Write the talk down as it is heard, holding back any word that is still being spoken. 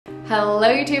Hello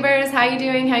YouTubers, how you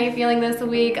doing? How you feeling this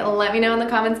week? Let me know in the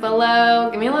comments below.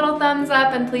 Give me a little thumbs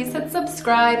up and please hit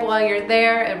subscribe while you're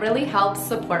there. It really helps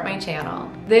support my channel.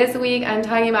 This week I'm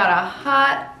talking about a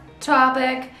hot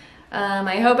topic.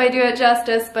 I hope I do it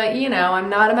justice, but you know, I'm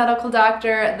not a medical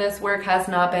doctor. This work has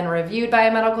not been reviewed by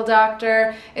a medical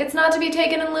doctor. It's not to be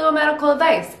taken in lieu of medical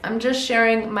advice. I'm just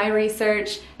sharing my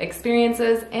research,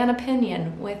 experiences, and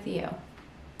opinion with you.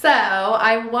 So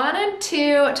I wanted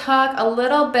to talk a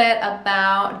little bit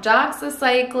about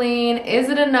doxycycline. Is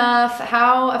it enough?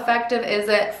 How effective is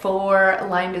it for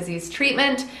Lyme disease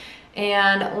treatment?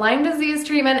 And Lyme disease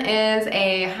treatment is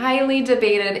a highly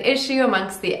debated issue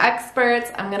amongst the experts.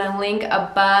 I'm gonna link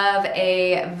above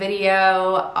a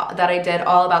video that I did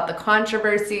all about the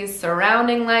controversies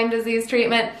surrounding Lyme disease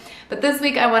treatment. But this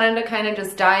week I wanted to kind of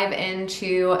just dive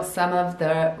into some of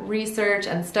the research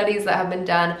and studies that have been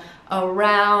done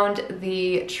around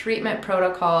the treatment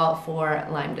protocol for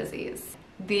Lyme disease.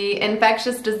 The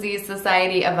Infectious Disease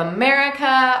Society of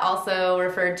America, also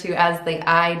referred to as the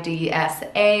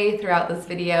IDSA throughout this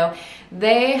video,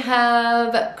 they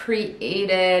have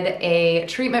created a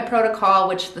treatment protocol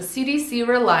which the CDC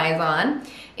relies on.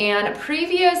 And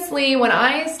previously, when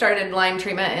I started Lyme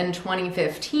treatment in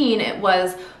 2015, it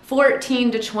was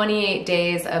 14 to 28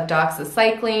 days of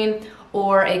doxycycline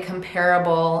or a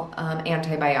comparable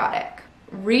antibiotic.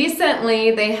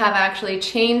 Recently, they have actually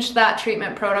changed that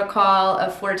treatment protocol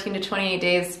of 14 to 28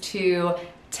 days to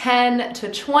 10 to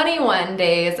 21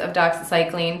 days of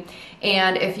doxycycline.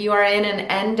 And if you are in an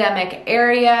endemic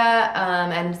area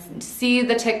and see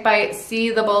the tick bite,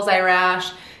 see the bullseye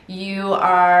rash, you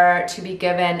are to be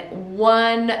given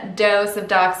 1 dose of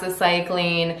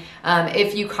doxycycline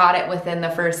if you caught it within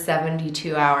the first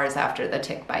 72 hours after the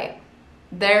tick bite.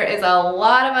 There is a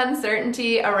lot of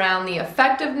uncertainty around the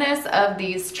effectiveness of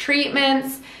these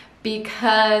treatments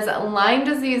because Lyme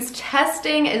disease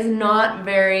testing is not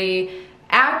very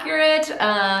accurate.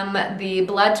 The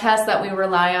blood test that we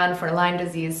rely on for Lyme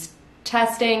disease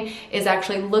testing is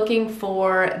actually looking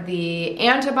for the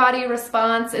antibody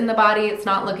response in the body. It's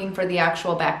not looking for the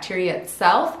actual bacteria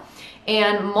itself.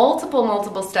 And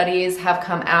multiple studies have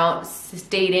come out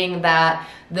stating that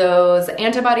those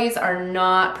antibodies are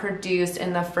not produced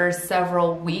in the first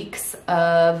several weeks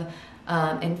of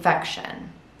infection.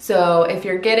 So if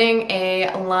you're getting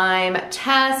a Lyme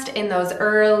test in those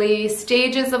early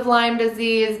stages of Lyme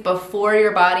disease before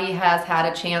your body has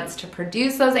had a chance to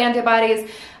produce those antibodies,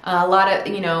 a lot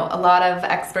of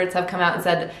experts have come out and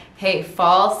said, hey,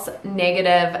 false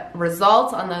negative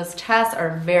results on those tests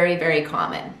are very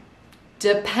common.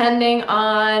 Depending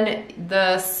on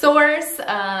the source,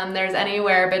 there's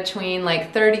anywhere between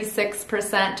like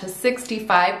 36% to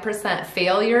 65%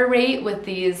 failure rate with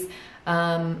these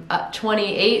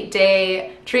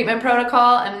 28-day treatment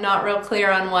protocol. I'm not real clear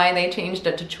on why they changed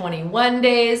it to 21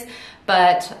 days,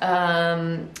 but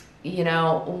you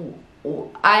know,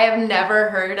 I have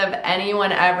never heard of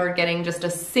anyone ever getting just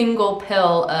a single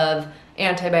pill of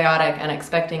antibiotic and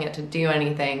expecting it to do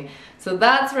anything. So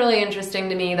that's really interesting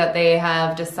to me that they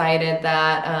have decided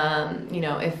that, you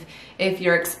know, if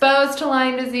you're exposed to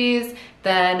Lyme disease,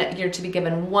 then you're to be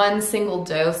given 1 single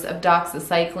dose of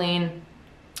doxycycline,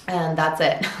 and that's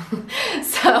it.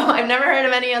 So I've never heard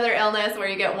of any other illness where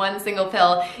you get 1 single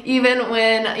pill. Even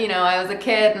when, you know, I was a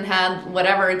kid and had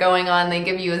whatever going on, they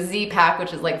give you a Z-Pack,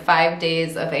 which is like 5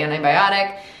 days of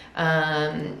antibiotic.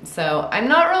 So I'm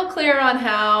not real clear on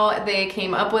how they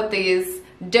came up with these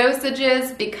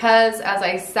dosages because, as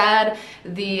I said,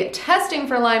 the testing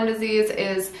for Lyme disease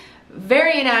is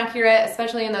very inaccurate,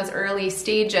 especially in those early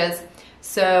stages.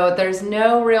 So there's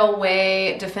no real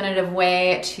way, definitive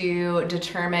way to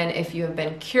determine if you have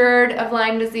been cured of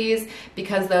Lyme disease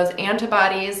because those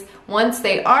antibodies, once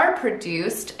they are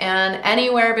produced, and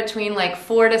anywhere between like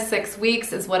 4 to 6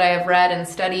 weeks is what I have read in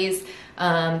studies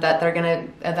that they're gonna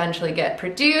eventually get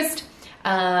produced.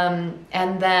 And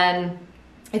then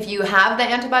if you have the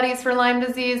antibodies for Lyme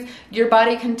disease, your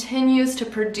body continues to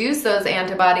produce those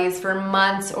antibodies for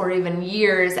months or even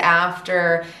years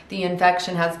after the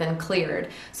infection has been cleared.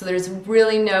 So there's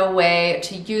really no way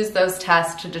to use those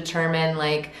tests to determine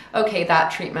like, okay,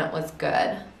 that treatment was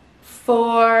good.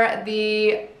 For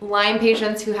the Lyme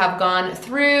patients who have gone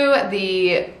through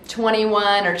the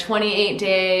 21 or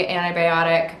 28-day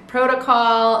antibiotic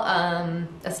protocol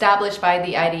established by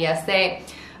the IDSA,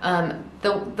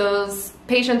 those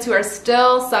patients who are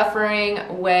still suffering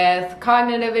with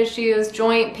cognitive issues,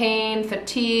 joint pain,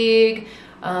 fatigue,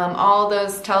 all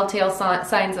those telltale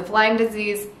signs of Lyme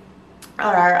disease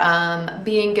are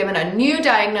being given a new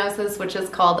diagnosis, which is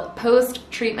called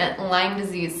post-treatment Lyme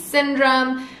disease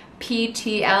syndrome,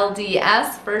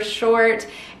 PTLDS for short.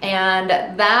 And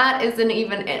that is an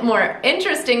even more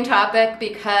interesting topic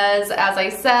because, as I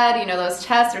said, you know, those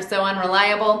tests are so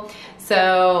unreliable.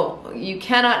 So you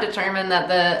cannot determine that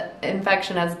the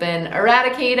infection has been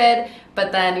eradicated,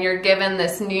 but then you're given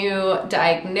this new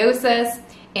diagnosis,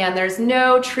 and there's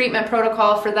no treatment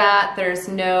protocol for that. There's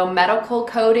no medical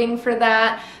coding for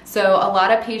that. So a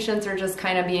lot of patients are just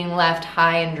kind of being left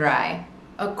high and dry.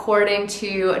 According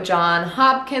to Johns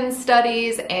Hopkins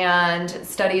studies and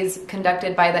studies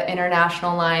conducted by the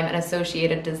International Lyme and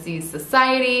Associated Disease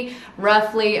Society,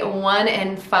 roughly 1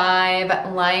 in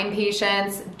 5 Lyme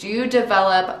patients do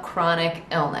develop chronic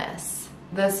illness.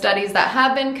 The studies that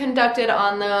have been conducted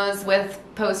on those with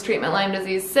post-treatment Lyme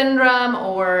disease syndrome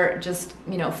or just,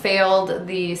 you know, failed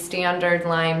the standard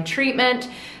Lyme treatment,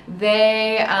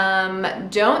 they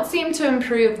don't seem to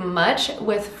improve much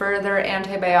with further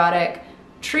antibiotic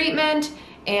treatment,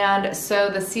 and so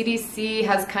the CDC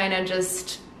has kind of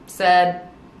just said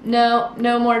no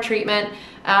more treatment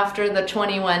after the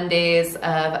 21 days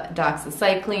of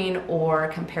doxycycline or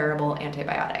comparable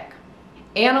antibiotic.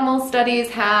 Animal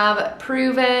studies have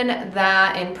proven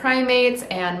that in primates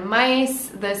and mice,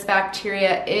 this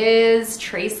bacteria is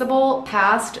traceable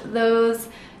past those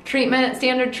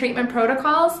standard treatment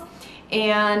protocols.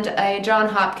 And a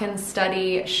Johns Hopkins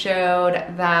study showed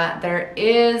that there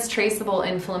is traceable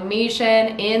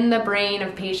inflammation in the brain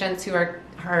of patients who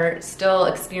are still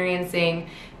experiencing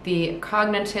the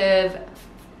cognitive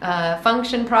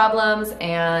function problems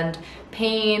and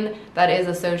pain that is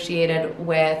associated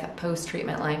with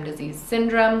post-treatment Lyme disease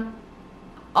syndrome.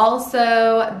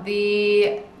 Also,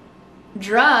 the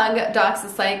drug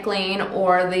doxycycline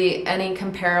or any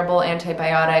comparable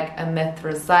antibiotic,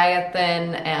 imethylthiazide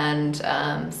and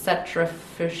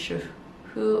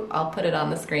cetrafishfu, I'll put it on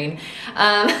the screen.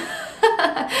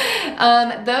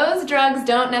 Those drugs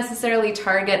don't necessarily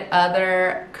target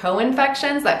other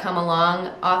co-infections that come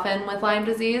along often with Lyme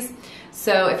disease.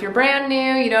 So if you're brand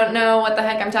new, you don't know what the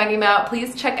heck I'm talking about,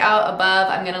 please check out above.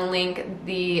 I'm going to link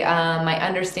the my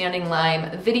Understanding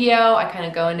Lyme video. I kind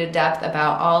of go into depth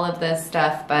about all of this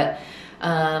stuff, but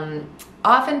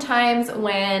oftentimes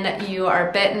when you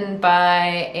are bitten by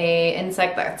an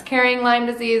insect that's carrying Lyme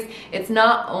disease, it's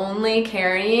not only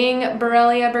carrying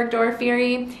Borrelia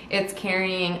burgdorferi, it's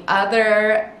carrying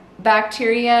other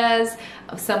bacterias,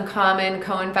 some common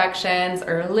co-infections,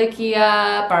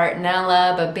 Ehrlichia,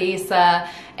 Bartonella, Babesa,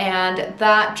 and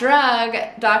that drug,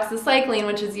 doxycycline,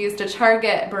 which is used to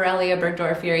target Borrelia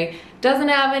burgdorferi, doesn't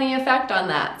have any effect on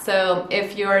that. So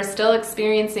if you're still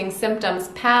experiencing symptoms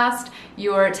past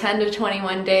your 10 to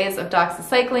 21 days of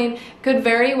doxycycline, could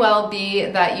very well be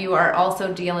that you are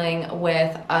also dealing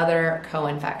with other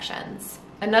co-infections.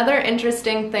 Another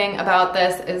interesting thing about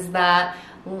this is that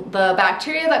the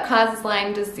bacteria that causes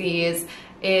Lyme disease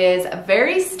is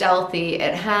very stealthy.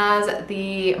 It has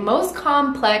the most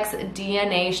complex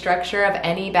DNA structure of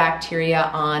any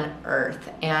bacteria on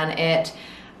Earth, and it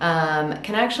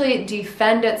can actually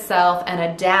defend itself and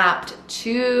adapt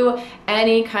to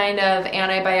any kind of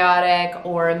antibiotic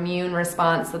or immune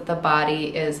response that the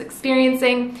body is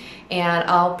experiencing. And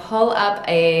I'll pull up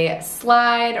a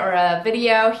slide or a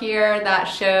video here that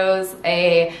shows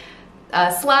a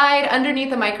slide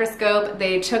underneath a microscope.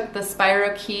 They took the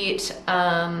spirochete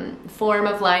form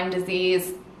of Lyme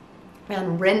disease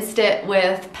and rinsed it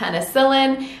with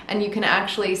penicillin, and you can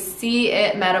actually see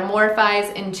it metamorphose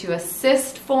into a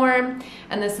cyst form.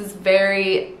 And this is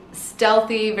very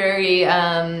stealthy, very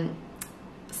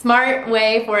smart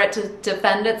way for it to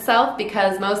defend itself,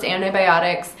 because most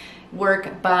antibiotics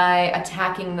work by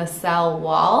attacking the cell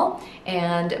wall,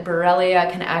 and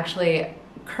Borrelia can actually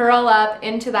curl up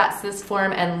into that cyst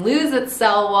form and lose its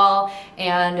cell wall,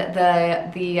 and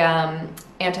the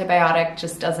antibiotic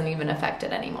just doesn't even affect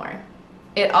it anymore.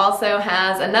 It also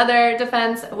has another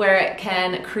defense where it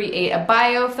can create a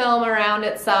biofilm around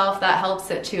itself that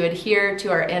helps it to adhere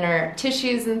to our inner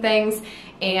tissues and things,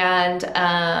 and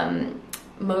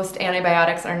most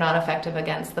antibiotics are not effective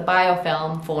against the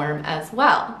biofilm form as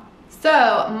well.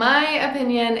 So my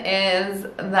opinion is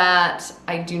that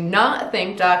I do not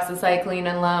think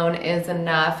doxycycline alone is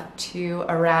enough to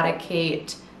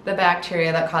eradicate the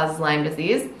bacteria that causes Lyme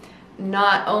disease.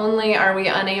 Not only are we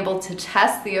unable to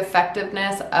test the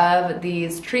effectiveness of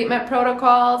these treatment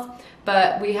protocols,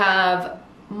 but we have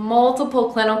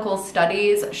multiple clinical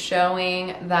studies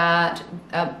showing that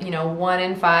 1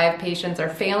 in 5 patients are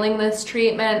failing this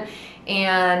treatment,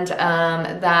 and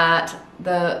that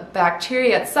the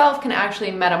bacteria itself can actually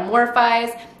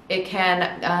metamorphose. It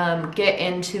can get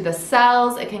into the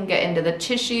cells, it can get into the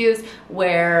tissues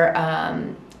where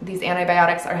these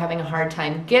antibiotics are having a hard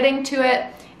time getting to it.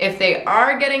 If they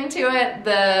are getting to it,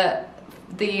 the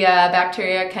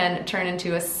bacteria can turn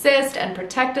into a cyst and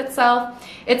protect itself.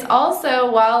 It's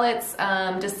also, while it's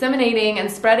disseminating and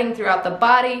spreading throughout the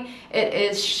body, it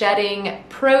is shedding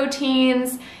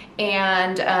proteins,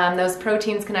 and those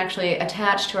proteins can actually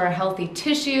attach to our healthy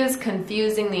tissues,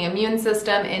 confusing the immune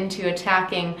system into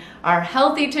attacking our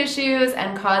healthy tissues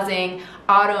and causing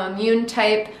autoimmune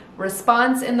type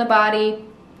response in the body.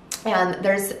 And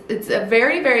it's a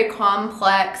very, very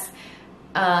complex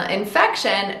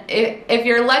infection. If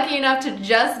you're lucky enough to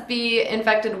just be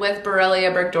infected with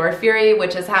Borrelia burgdorferi,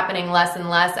 which is happening less and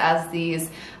less as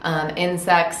these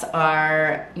insects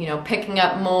are, picking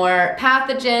up more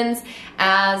pathogens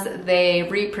as they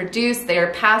reproduce, they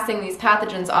are passing these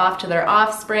pathogens off to their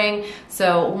offspring.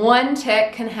 So one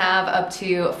tick can have up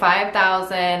to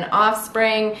 5,000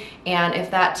 offspring, and if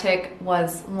that tick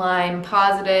was Lyme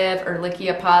positive,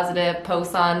 Ehrlichia positive,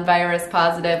 Poisson virus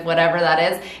positive, whatever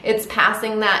that is, it's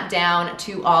passing that down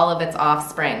to all of its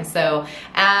offspring. So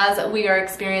as we are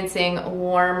experiencing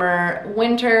warmer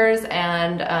winters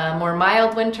and more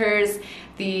mild winters,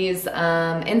 these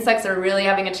insects are really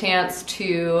having a chance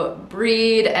to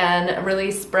breed and really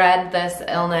spread this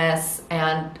illness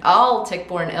and all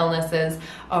tick-borne illnesses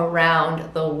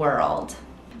around the world.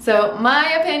 So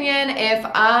my opinion, if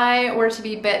I were to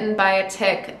be bitten by a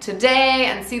tick today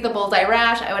and see the bullseye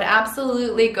rash, I would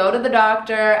absolutely go to the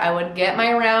doctor. I would get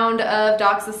my round of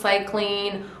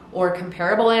Doxycycline or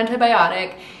comparable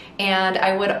antibiotic, and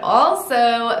I would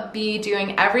also be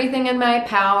doing everything in my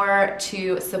power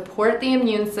to support the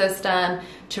immune system,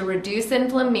 to reduce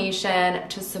inflammation,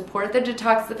 to support the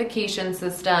detoxification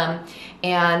system,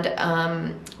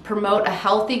 and promote a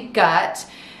healthy gut.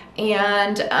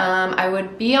 And I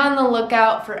would be on the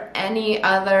lookout for any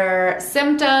other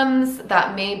symptoms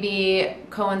that may be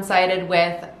coincided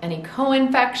with any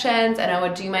co-infections, and I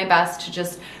would do my best to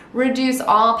just reduce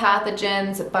all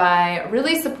pathogens by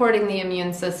really supporting the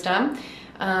immune system.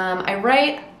 I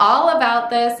write all about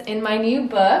this in my new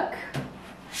book,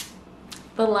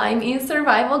 the Lyme Ease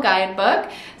Survival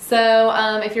Guidebook. So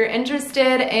if you're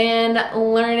interested in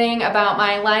learning about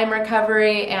my Lyme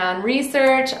recovery and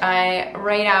research, I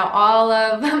write out all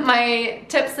of my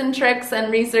tips and tricks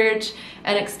and research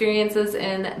and experiences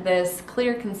in this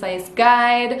clear, concise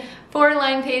guide for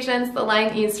Lyme patients, the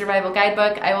Lyme Ease Survival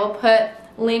Guidebook. I will put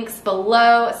links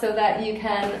below so that you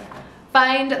can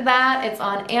find that. It's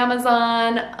on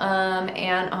Amazon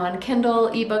and on Kindle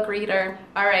ebook reader.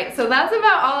 All right, so that's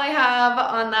about all I have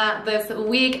on that this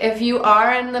week. If you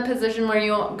are in the position where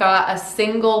you got a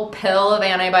single pill of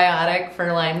antibiotic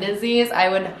for Lyme disease, I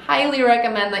would highly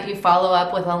recommend that you follow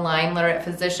up with a Lyme literate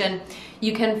physician.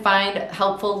 You can find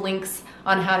helpful links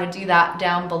on how to do that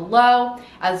down below,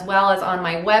 as well as on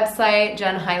my website,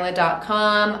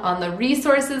 jenhyla.com. On the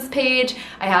resources page,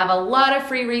 I have a lot of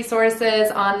free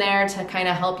resources on there to kind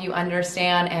of help you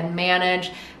understand and manage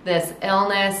this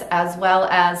illness, as well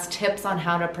as tips on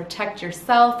how to protect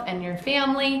yourself and your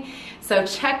family. So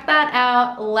check that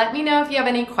out. Let me know if you have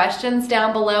any questions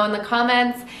down below in the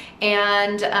comments,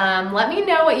 and let me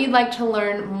know what you'd like to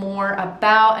learn more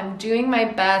about. I'm doing my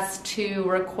best to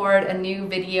record a new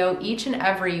video each and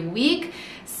every week.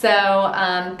 So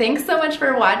thanks so much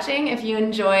for watching. If you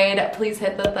enjoyed, please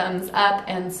hit the thumbs up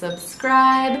and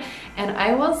subscribe, and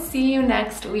I will see you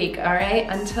next week, all right?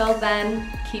 Until then,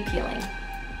 keep healing.